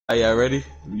Are y'all ready?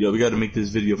 Yo, we gotta make this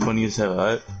video funny as hell,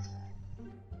 alright?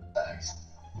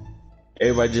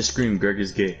 Everybody just scream, Greg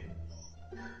is gay.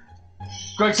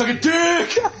 Greg, suck a dick!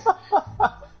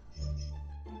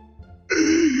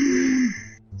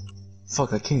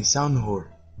 Fuck, I can't sound whore.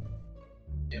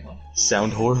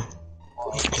 Sound whore?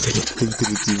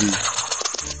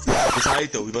 It's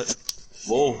alright though, but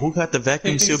whoa, who got the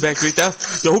vacuum seal back right there?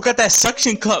 Yo, who got that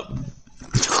suction cup?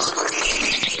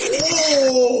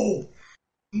 Whoa!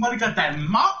 Somebody got that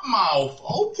mop mouth,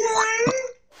 okay?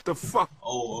 The fuck?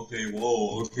 Oh, okay,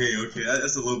 whoa, okay,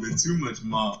 that's a little bit too much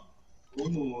mop.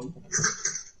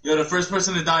 Yo, the first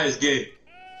person to die is gay.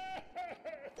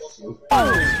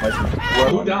 Well,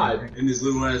 who died? In this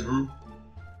little ass room.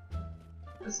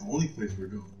 That's the only place we're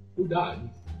going. Who died?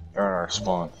 They're in our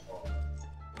spawn.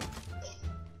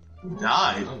 Who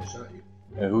died? I'm gonna shot you.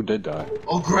 Yeah, who did die?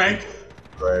 Oh, Greg!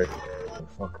 Greg.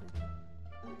 Fuck.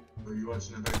 Are you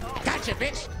watching that back? Gotcha,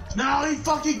 bitch! No, he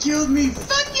fucking killed me!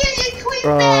 Fuck yeah, you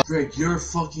queen man! Greg, you're a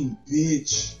fucking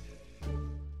bitch.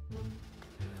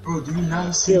 Bro, do you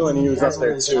not see Feeling he was up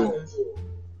there too. You're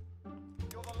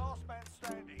the last man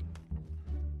standing.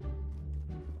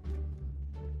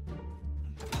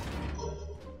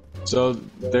 So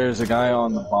there's a guy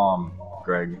on the bomb,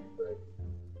 Greg.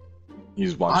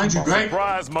 He's watching. Behind you, Greg!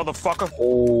 Surprise, motherfucker!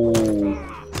 Oh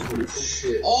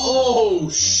Shit. Oh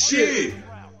shit!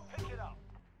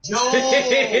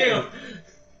 Yo!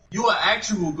 You an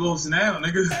actual ghost now,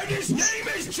 nigga. And his name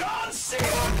is John C.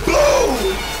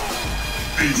 Boom!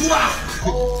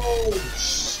 Oh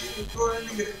shit, bro, that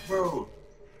nigga, bro.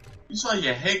 You saw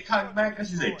your head cocked back? That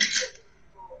shit like.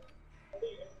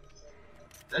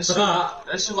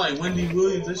 That shit like Wendy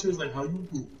Williams. That shit was like, how you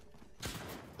do?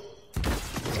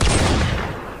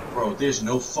 Bro, there's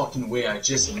no fucking way I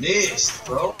just missed,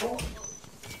 bro.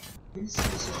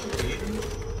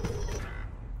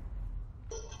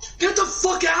 Get the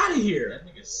fuck out of here! That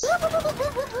nigga's.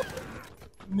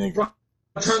 nigga.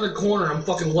 I turned the corner, I'm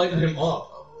fucking lighting him up.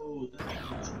 Oh,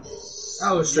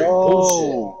 That was straight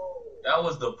bullshit. Oh. that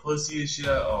was the pussiest shit.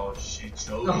 Oh shit,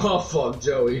 Joey. Oh fuck,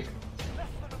 Joey.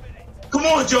 Come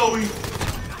on, Joey.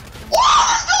 Oh,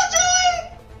 let's go,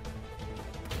 Joey.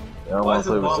 Yeah, I Why wanna is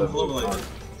play the with bomb that. glowing like that?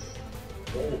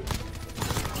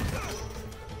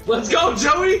 Let's go,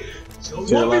 Joey! Joey.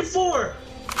 1v4!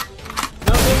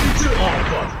 No, 1v2. Oh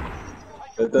fuck.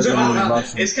 That doesn't mean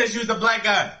much. It's cause you're the black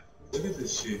guy. Look at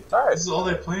this shit. Alright. This is all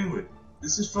they're playing with.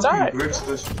 This is alright. fucking Greg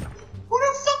special. Who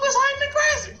the fuck was hiding the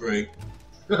grass? Greg.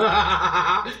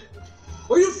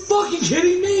 Are you fucking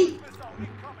kidding me?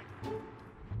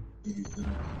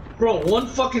 Bro, one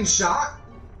fucking shot?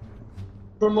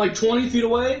 From like 20 feet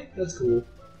away? That's cool.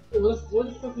 Hey, where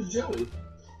the fuck is Joey?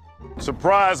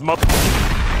 Surprise, mother.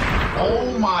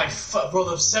 Oh my fuck, bro,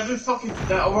 the 7 fucking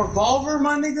that revolver,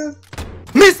 my nigga.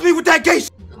 Miss me with that gay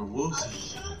shit! Got a Wilson.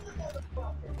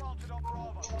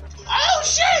 Oh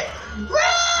shit!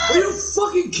 Run! Are you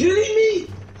fucking kidding me?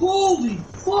 Holy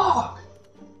fuck!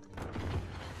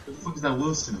 What the fuck is that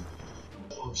Wilson?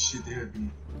 Oh shit, there it be.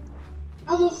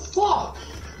 How the fuck?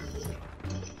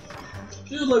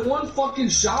 Dude, like one fucking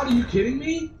shot, are you kidding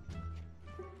me?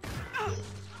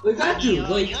 Like that dude,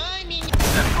 like...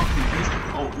 That fucking bitch.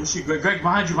 Oh, good shit, Greg,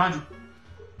 behind you, behind you.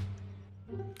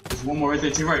 There's one more right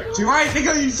there, to your right. To your right,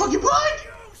 nigga, you fucking blind!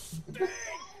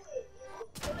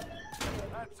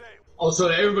 Oh, so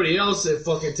to everybody else, it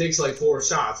fucking takes like 4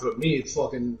 shots, but me, it's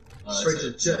fucking straight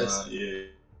to the chest. Yeah.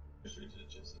 Straight to the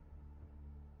chest.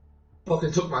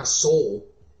 Fucking took my soul.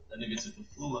 That nigga took the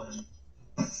flu out of him.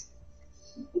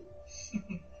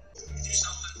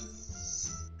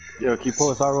 Yo, can you pull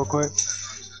this out real quick?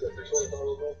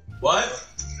 What?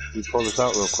 Can you pull this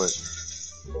out real quick?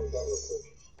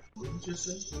 What did you just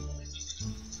say?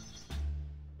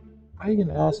 How you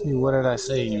gonna ask me what did I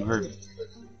say and you heard me?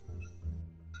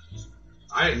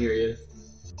 I didn't hear you.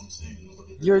 I'm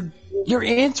saying, You're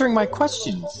answering my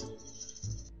questions.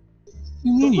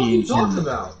 You What mean the fuck are you you talking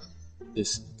about?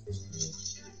 this?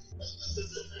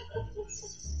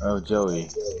 Oh, Joey,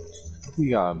 we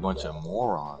got a bunch of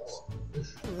morons.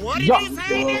 What did you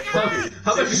say, nigga?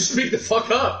 How about you speak the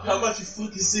fuck up? how about you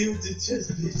fucking say with your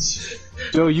chest, bitch?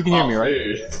 Joey, you can hear me, right?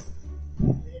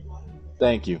 Dude.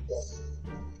 Thank you.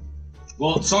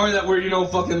 Well, sorry that we're, you know,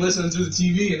 fucking listening through the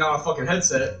TV and not a fucking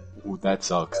headset. Ooh, that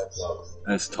sucks.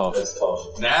 That's tough.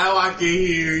 Now I can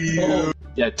hear you.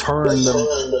 Yeah, turn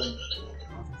them.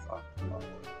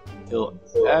 Kill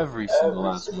every single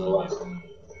last one of you.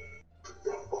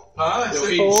 Huh? Yo,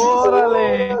 Say-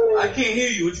 Órale. I can't hear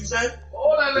you. What you said?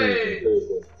 Órale!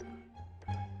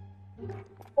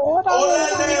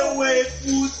 Órale, wey,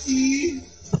 pussy.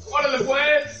 Órale,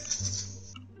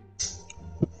 pues!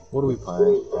 What are we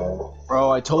playing?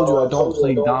 Bro, I told you I don't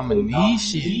play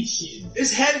domination.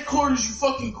 It's headquarters, you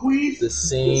fucking queef. The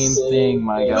same thing,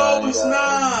 my guy. No, it's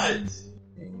not.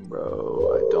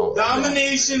 Bro, I don't.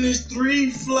 Domination is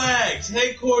 3 flags.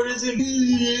 Headquarters and. Do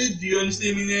you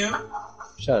understand me now?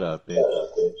 Shut up, bitch.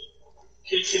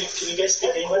 Can you guys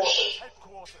speak English?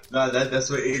 Nah, that's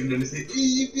what Aiden understands. To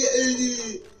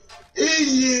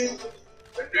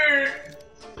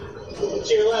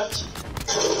your left.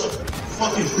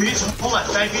 Fucking bitch, hold that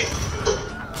faggot.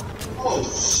 Oh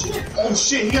shit, oh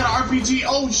shit, he got an RPG,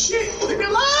 oh shit, leave me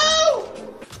alone!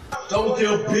 Double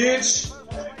kill, bitch.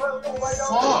 Fuck.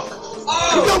 Oh!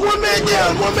 Yo, one man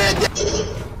down!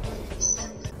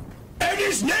 And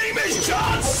his name is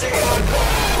John Cena!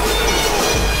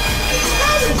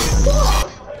 Fuck!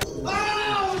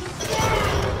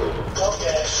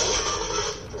 Okay.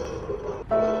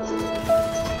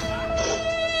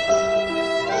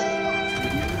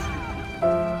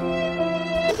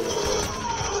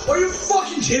 Are you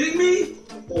fucking kidding me?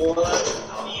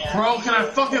 Bro, can I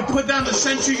fucking put down the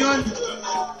sentry gun?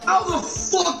 How the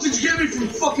fuck did you get me from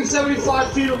fucking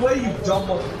 75 feet away, you dumb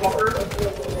motherfucker?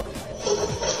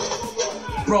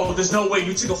 Bro, there's no way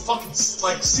you took a fucking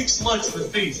like 6 slugs to the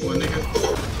face, my nigga.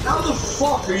 How the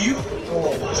fuck are you?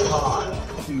 Oh my god.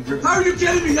 How are you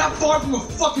getting me that far from a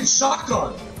fucking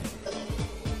shotgun?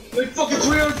 Like fucking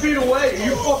 300 feet away, are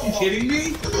you fucking kidding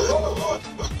me?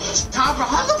 Topper,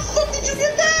 how the fuck did you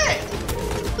get that?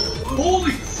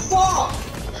 Holy fuck!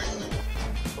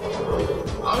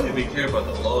 I don't even care about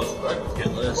the lows, but I can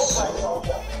get less.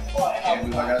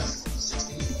 And I got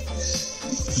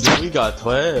 16. Dude, we got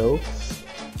 12.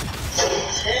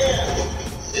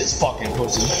 This fucking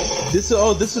pussy.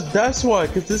 That's why,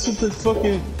 cause this is the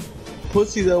fucking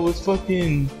pussy that was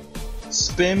fucking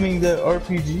spamming that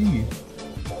RPG.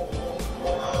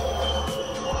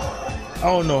 I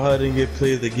don't know how I didn't get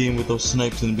played the game with those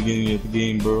snipes in the beginning of the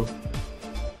game, bro.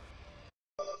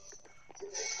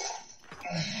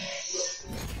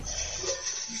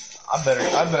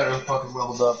 I better fucking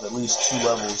leveled up at least 2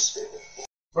 levels.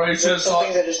 Bro, you should have saw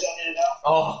Something that just got in and out.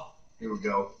 Oh, here we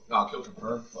go. Oh, kill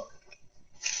confirmed. Fuck.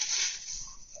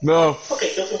 No, Okay,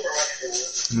 kill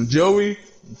confirmed. Joey,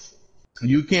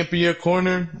 you camp in your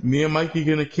corner. Me and Mikey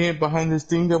gonna camp behind this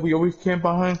thing that we always camp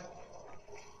behind.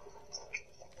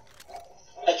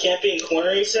 I can't be in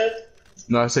corner, you said?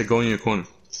 No, I said go in your corner.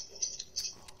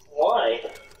 Why?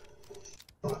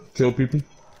 Kill people.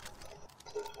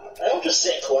 I don't just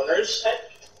sit in corners. I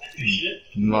do shit.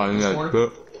 No, yeah,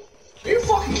 but Are you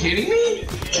fucking kidding me? I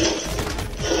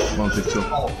don't think so.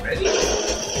 Already?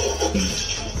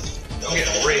 Don't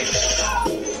get raped.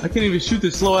 I can't even shoot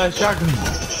this slow ass shotgun.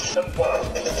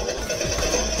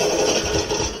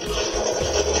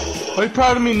 Are you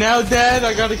proud of me now, Dad?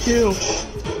 I got a kill.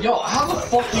 Yo, how the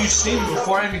fuck do you see me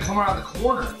before I even come around the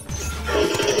corner?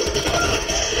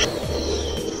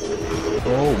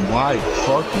 Oh my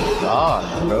fucking god,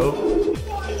 bro.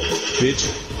 Bitch.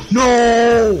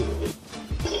 No!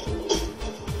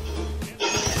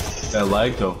 That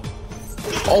lag though.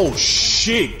 Oh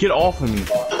shit, get off of me.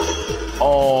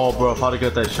 Oh, bro, if I'd have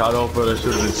got that shot off, bro, that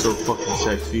should have been so fucking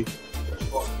sexy.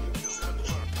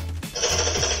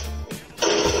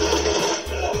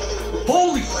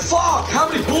 Holy fuck! How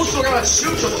many bullets do I gotta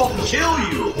shoot to fucking kill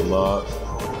you? A lot.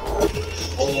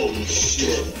 Holy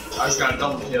shit. I just got a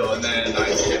double kill and then I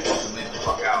just get fucking laid the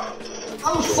fuck out.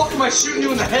 How the fuck am I shooting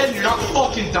you in the head and you're not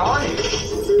fucking dying?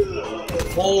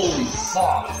 Holy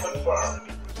fuck.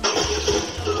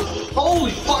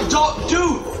 Holy fuck,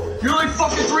 dude! You're like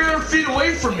fucking 300 feet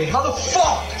away from me. How the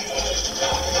fuck?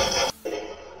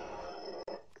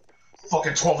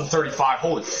 Fucking 12 and 35.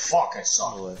 Holy fuck, I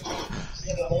suck. Destroy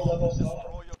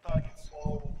your targets.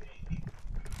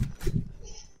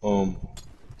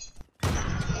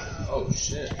 Oh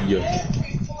shit. Yeah.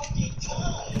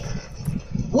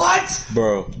 What?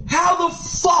 Bro. How the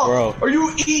fuck Bro. are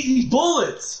you eating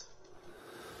bullets?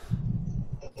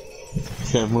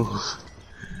 Can't move.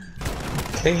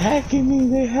 They hacking me,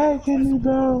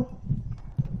 bro.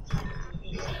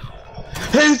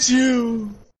 Hate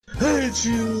you! Hate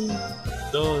you!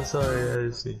 Oh, sorry, I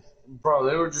didn't see. Bro,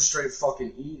 they were just straight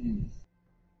fucking eating.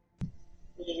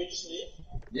 Did we just leave?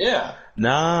 Yeah.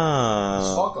 Nah.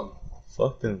 Just fuck them.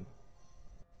 Fuck them.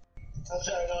 I'm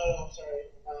sorry, no, I'm sorry.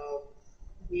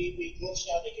 We glitched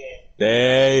out the game.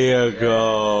 There you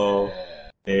go. Yeah.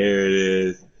 There it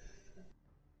is.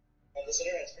 And this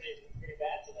internet's pretty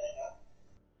bad today, huh?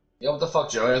 Yo, what the fuck,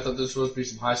 Joey? I thought this was supposed to be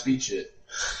some high speed shit.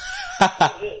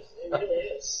 It is. It really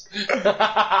is.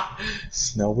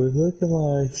 Smell what it's looking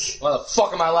like. Why the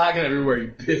fuck am I lagging everywhere, you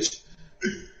bitch? I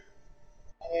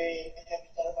mean, have you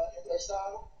thought about your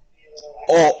playstyle?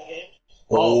 Oh.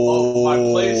 Oh, my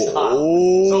play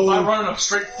style. So if I run in a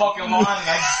straight fucking line and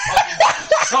I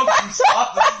just fucking something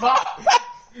stop the spot,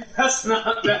 that's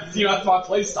not that. You know, that's my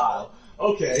play style.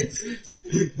 Okay.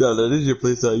 No, that is your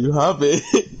playstyle. You have it.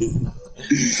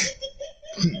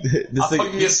 I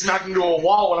fucking get smacked into a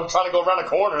wall when I'm trying to go around a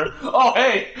corner. Oh,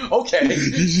 hey, okay.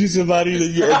 You shoot somebody and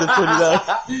then you end up turning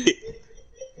out.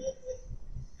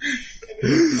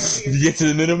 You get to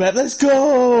the middle map, let's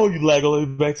go! You lag all the way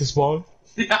back to spawn.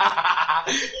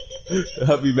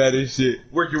 I'll be mad as shit.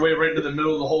 Work your way right into the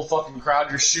middle of the whole fucking crowd.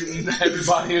 You're shooting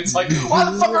everybody. It's like, why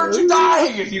the fuck aren't you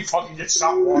dying? And you fucking get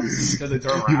shot once because they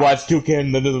turn around. You watch kill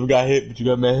cam, none of them got hit, but you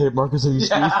got mad hit markers on your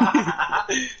screen.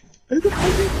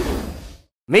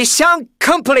 Mission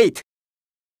complete!